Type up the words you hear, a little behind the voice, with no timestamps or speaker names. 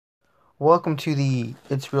Welcome to the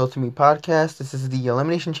It's Real to Me podcast. This is the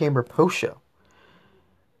Elimination Chamber post show.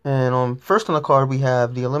 And first on the card, we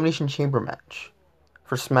have the Elimination Chamber match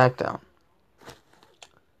for SmackDown.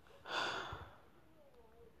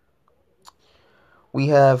 We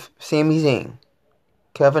have Sami Zayn,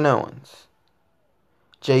 Kevin Owens,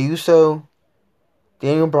 Jey Uso,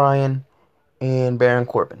 Daniel Bryan, and Baron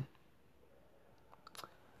Corbin.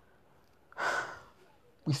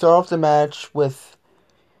 We start off the match with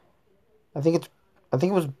I think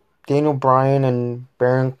it was Daniel Bryan and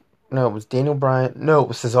Baron. No, it was Daniel Bryan. No, it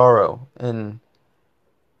was Cesaro and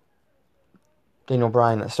Daniel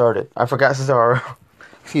Bryan that started. I forgot Cesaro.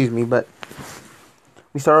 Excuse me, but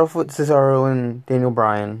we start off with Cesaro and Daniel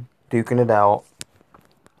Bryan duking it out.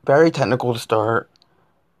 Very technical to start.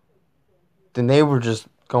 Then they were just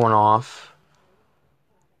going off.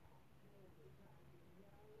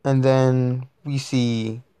 And then we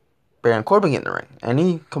see Baron Corbin get in the ring. And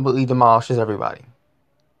he completely demolishes everybody.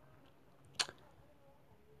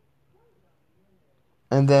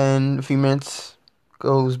 And then a few minutes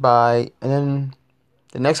goes by. And then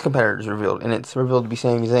the next competitor is revealed. And it's revealed to be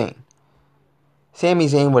Sami Zayn. Sami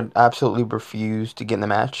Zayn would absolutely refuse to get in the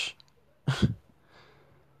match.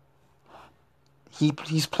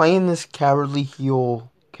 He's playing this cowardly heel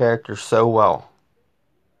character so well.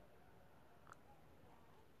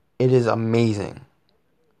 It is amazing.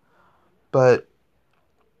 But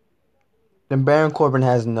then Baron Corbin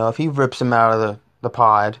has enough. He rips him out of the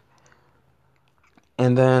pod.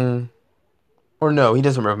 And then... Or no, he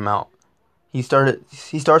doesn't rip him out. He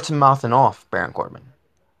starts him mouthing off Baron Corbin.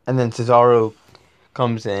 And then Cesaro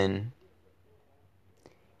comes in.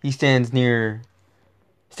 He stands near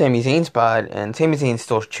Sami Zayn's pod, and Sami Zayn's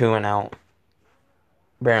still chewing out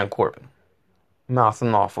Baron Corbin.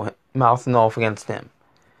 Mouthing off against him.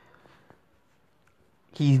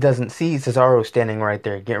 He doesn't see Cesaro standing right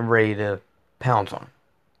there, getting ready to pounce on him.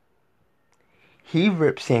 He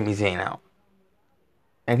rips Sami Zayn out.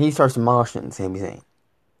 And he starts demolishing Sami Zayn.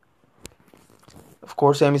 Of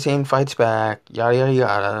course, Sami Zayn fights back, yada yada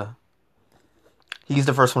yada. He's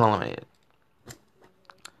the first one eliminated.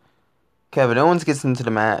 Kevin Owens gets into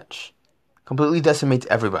the match, completely decimates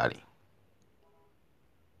everybody.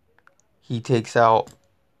 He takes out...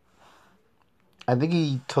 I think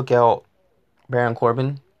he took out Baron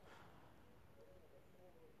Corbin.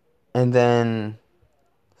 And then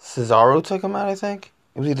Cesaro took him out, I think.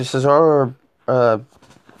 It was either Cesaro or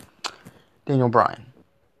Daniel Bryan.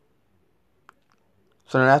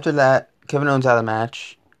 So then after that, Kevin Owens out of the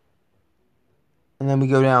match. And then we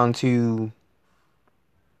go down to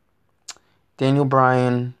Daniel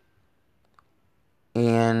Bryan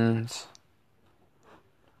and,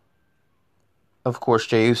 of course,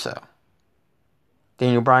 Jey Uso.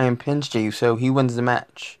 Daniel Bryan pins Jey Uso. He wins the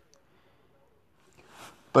match.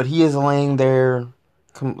 But he is laying there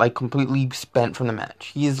completely spent from the match.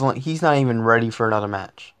 He's not even ready for another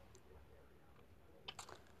match.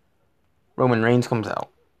 Roman Reigns comes out.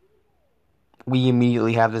 We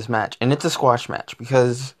immediately have this match. And it's a squash match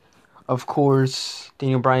because, of course,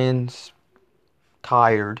 Daniel Bryan's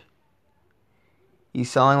tired. He's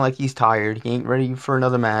selling like he's tired. He ain't ready for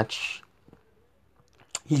another match.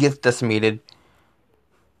 He gets decimated.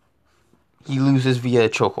 He loses via a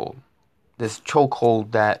chokehold. This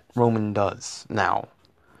chokehold that Roman does now.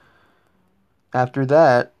 After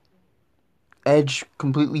that, Edge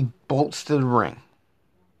completely bolts to the ring.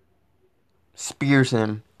 Spears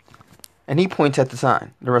him. And he points at the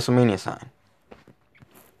sign. The WrestleMania sign.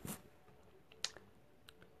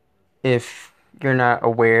 If you're not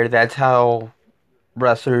aware, that's how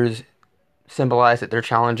wrestlers symbolize that they're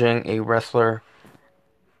challenging a wrestler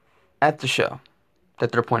at the show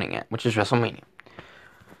that they're pointing at, which is WrestleMania.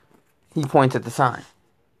 He points at the sign.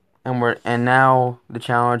 And now the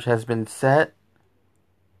challenge has been set.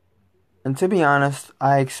 And to be honest,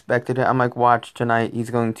 I expected it. I'm like, watch tonight, he's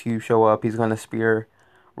going to show up, he's going to spear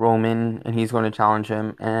Roman, and he's going to challenge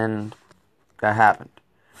him, and that happened.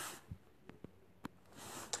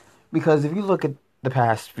 Because if you look at the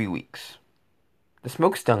past few weeks, the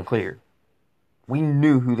smoke's done cleared. We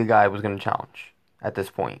knew who the guy was going to challenge at this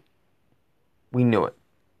point. We knew it.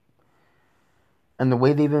 And the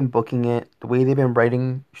way they've been booking it, the way they've been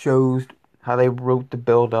writing shows, how they wrote the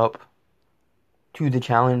build up to the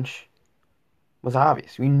challenge was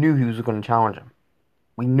obvious. We knew he was going to challenge him.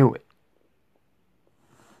 We knew it.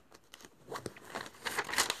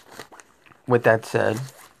 With that said,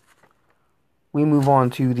 we move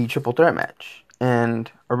on to the triple threat match. And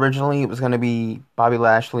originally it was going to be Bobby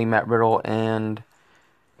Lashley, Matt Riddle, and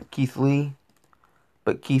Keith Lee.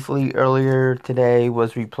 But Keith Lee earlier today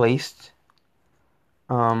was replaced.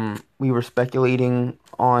 We were speculating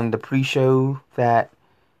on the pre-show that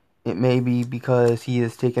it may be because he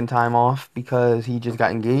is taking time off because he just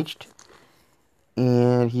got engaged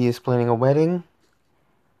and he is planning a wedding.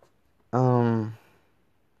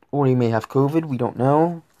 Or he may have COVID, we don't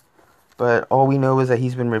know. But all we know is that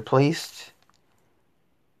he's been replaced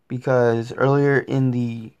because earlier in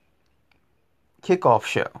the kickoff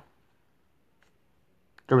show,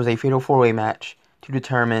 there was a fatal four-way match to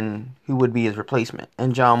determine who would be his replacement,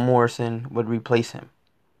 and John Morrison would replace him.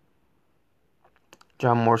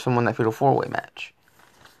 John Morrison won that fatal four-way match.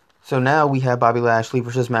 So now we have Bobby Lashley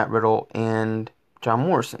versus Matt Riddle and John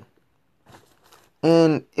Morrison.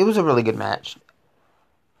 And it was a really good match.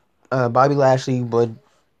 Bobby Lashley would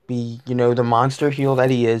be, the monster heel that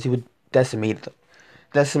he is. He would decimate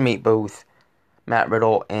both Matt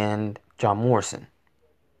Riddle and John Morrison.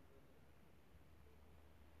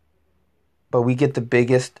 But we get the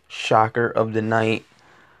biggest shocker of the night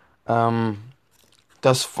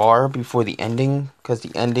thus far before the ending, because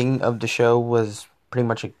the ending of the show was pretty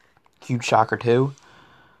much a huge shocker too.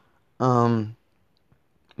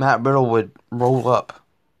 Matt Riddle would roll up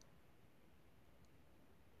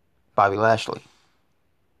Bobby Lashley.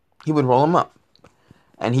 He would roll him up,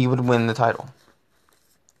 and he would win the title.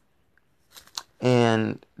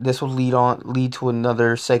 And this would lead to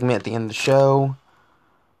another segment at the end of the show,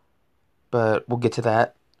 but we'll get to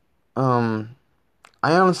that. I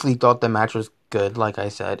honestly thought the match was good, like I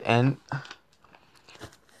said, and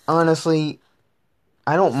honestly,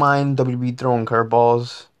 I don't mind WWE throwing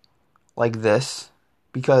curveballs like this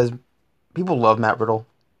because people love Matt Riddle.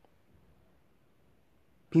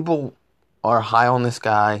 People are high on this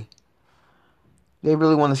guy. They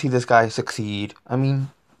really want to see this guy succeed. I mean,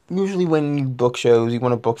 usually when you book shows, you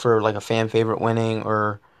want to book for like a fan favorite winning,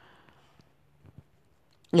 or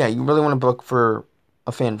yeah, you really want to book for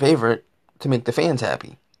a fan favorite to make the fans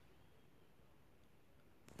happy.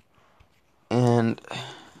 And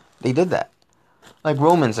they did that. Like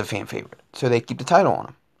Roman's a fan favorite, so they keep the title on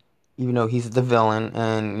him. Even though he's the villain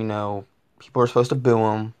and, people are supposed to boo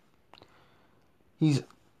him. He's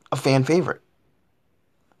a fan favorite.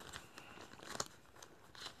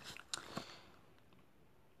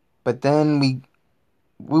 But then we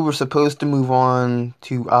were supposed to move on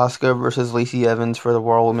to Asuka versus Lacey Evans for the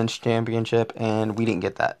Raw Women's Championship, and we didn't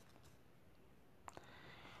get that.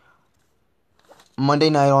 Monday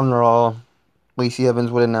night on Raw, Lacey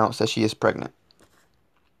Evans would announce that she is pregnant.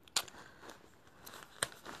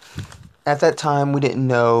 At that time, we didn't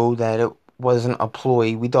know that it wasn't a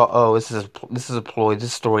ploy. We thought, oh, this is a ploy,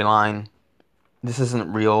 this is storyline. This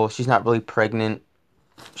isn't real. She's not really pregnant.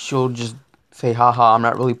 She'll just say, haha, I'm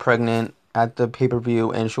not really pregnant at the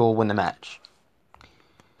pay-per-view, and she'll win the match.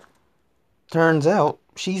 Turns out,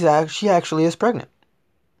 she actually is pregnant.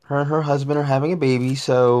 Her and her husband are having a baby,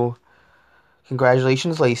 so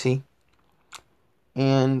congratulations, Lacey.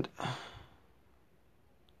 And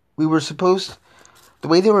the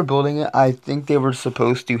way they were building it, I think they were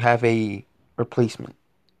supposed to have a replacement.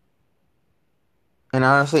 And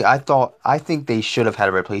honestly, I think they should have had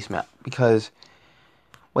a replacement, because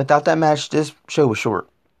without that match, this show was short.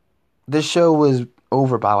 This show was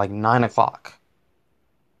over by like 9 o'clock.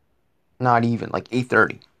 Not even, like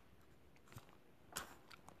 8:30.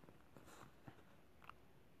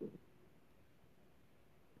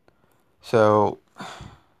 So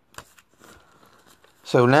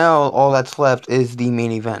now all that's left is the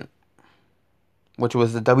main event, which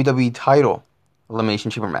was the WWE title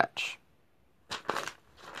Elimination Chamber match.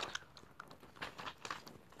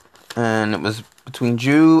 And it was between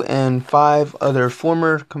Drew and 5 other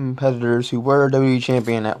former competitors who were WWE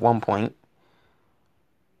champion at one point.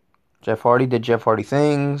 Jeff Hardy did Jeff Hardy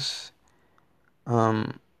things.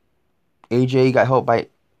 AJ got helped by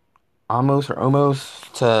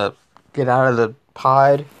Omos to get out of the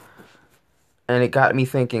pod. And it got me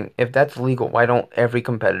thinking, if that's legal, why don't every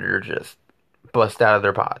competitor just bust out of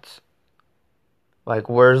their pods? Like,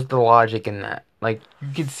 where's the logic in that? Like,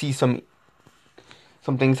 you could see some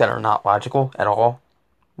things that are not logical at all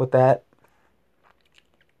with that.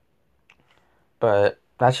 But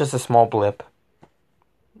that's just a small blip.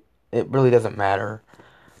 It really doesn't matter.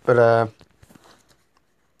 But,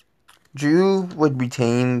 Drew would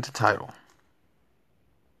retain the title.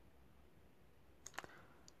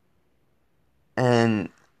 And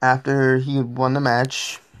after he won the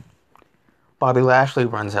match, Bobby Lashley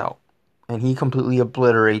runs out. And he completely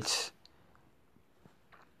obliterates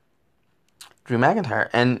Drew McIntyre.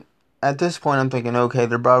 And at this point, I'm thinking, okay,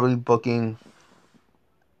 they're probably booking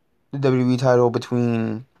the WWE title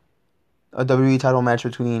match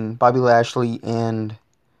between Bobby Lashley and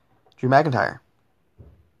Drew McIntyre.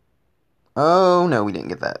 Oh, no, we didn't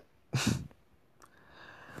get that.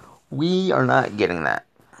 We are not getting that.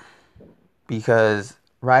 Because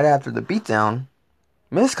right after the beatdown,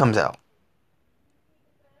 Miz comes out.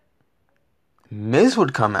 Miz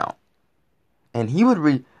would come out. And he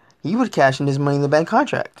would cash in his Money in the Bank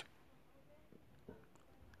contract.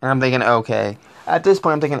 And I'm thinking, okay. At this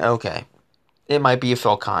point, I'm thinking, okay. It might be a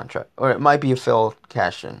Phil contract. Or it might be a Phil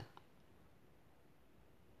cash in.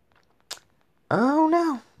 Oh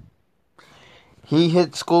no. He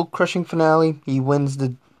hit Skull Crushing Finale. He wins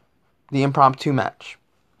the impromptu match.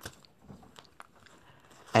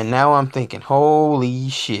 And now I'm thinking, holy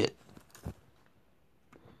shit.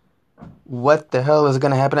 What the hell is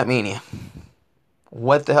going to happen at Mania?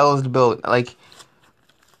 What the hell is the build?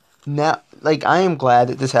 Now, I am glad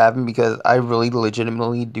that this happened because I really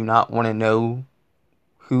legitimately do not want to know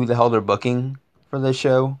who the hell they're booking for this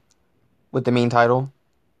show with the main title.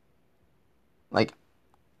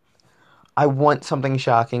 I want something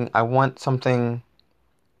shocking. I want something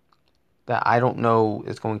that I don't know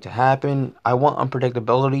is going to happen. I want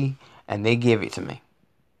unpredictability, and they gave it to me.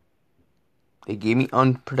 They gave me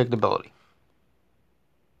unpredictability.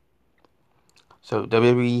 So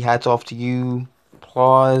WWE, hats off to you.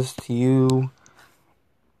 Applause to you.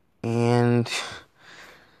 And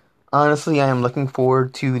honestly, I am looking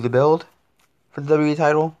forward to the build for the WWE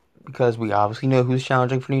title. Because we obviously know who's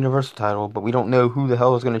challenging for the Universal title. But we don't know who the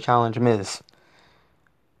hell is going to challenge Miz.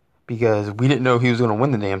 Because we didn't know he was going to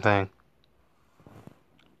win the damn thing.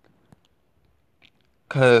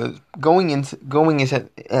 Because going into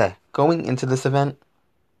this event,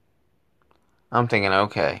 I'm thinking,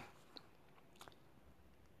 okay,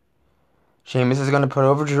 Sheamus is going to put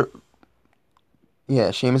over Drew.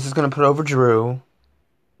 Yeah, Sheamus is going to put over Drew.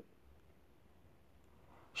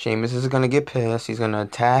 Sheamus is going to get pissed. He's going to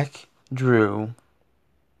attack Drew.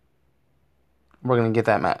 We're going to get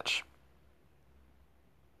that match.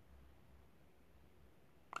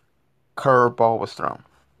 Curveball was thrown.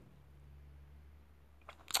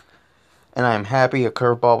 And I am happy a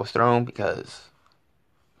curveball was thrown because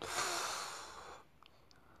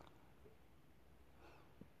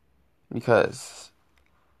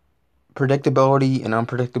predictability and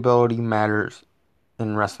unpredictability matters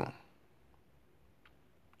in wrestling.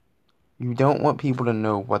 You don't want people to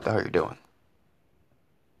know what the hell you're doing.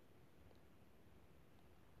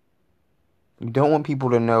 You don't want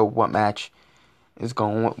people to know what match is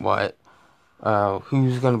going with what.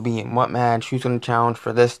 Who's going to be in what match, who's going to challenge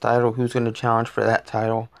for this title, who's going to challenge for that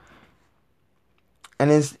title.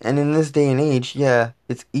 And in this day and age, yeah,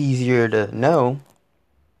 it's easier to know.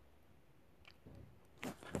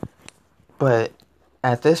 But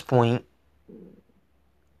at this point,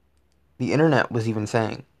 the internet was even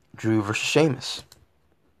saying Drew versus Sheamus.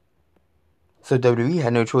 So WWE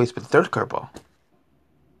had no choice but the third curveball.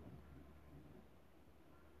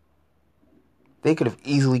 They could have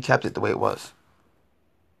easily kept it the way it was.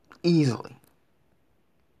 Easily.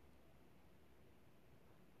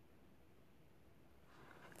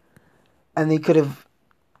 And they could have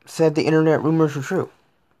said the internet rumors were true.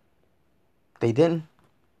 They didn't.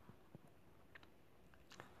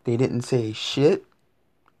 They didn't say shit,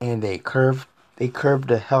 and they curved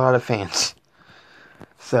the hell out of fans.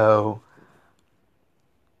 So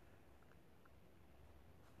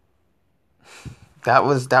that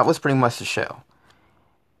was pretty much the show.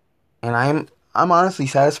 And I'm honestly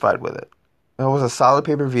satisfied with it. It was a solid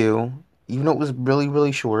pay-per-view, even though it was really,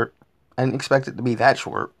 really short. I didn't expect it to be that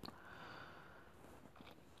short.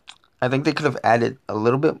 I think they could have added a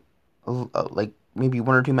little bit, like maybe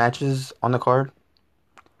one or two matches on the card,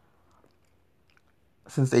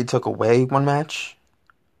 since they took away one match.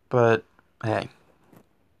 But hey,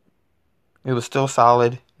 it was still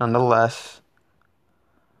solid nonetheless.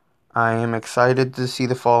 I am excited to see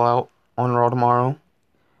the Fallout on Raw tomorrow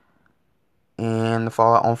and the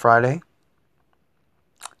Fallout on Friday.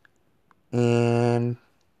 And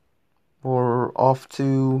we're off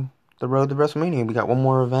to the road to WrestleMania. We got one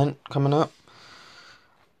more event coming up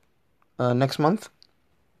next month.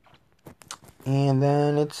 And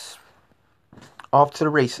then it's off to the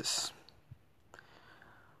races.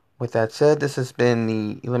 With that said, this has been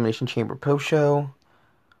the Elimination Chamber post show.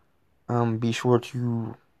 Be sure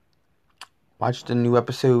to watch the new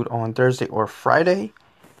episode on Thursday or Friday.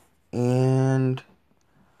 And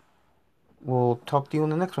we'll talk to you on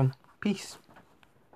the next one. Peace.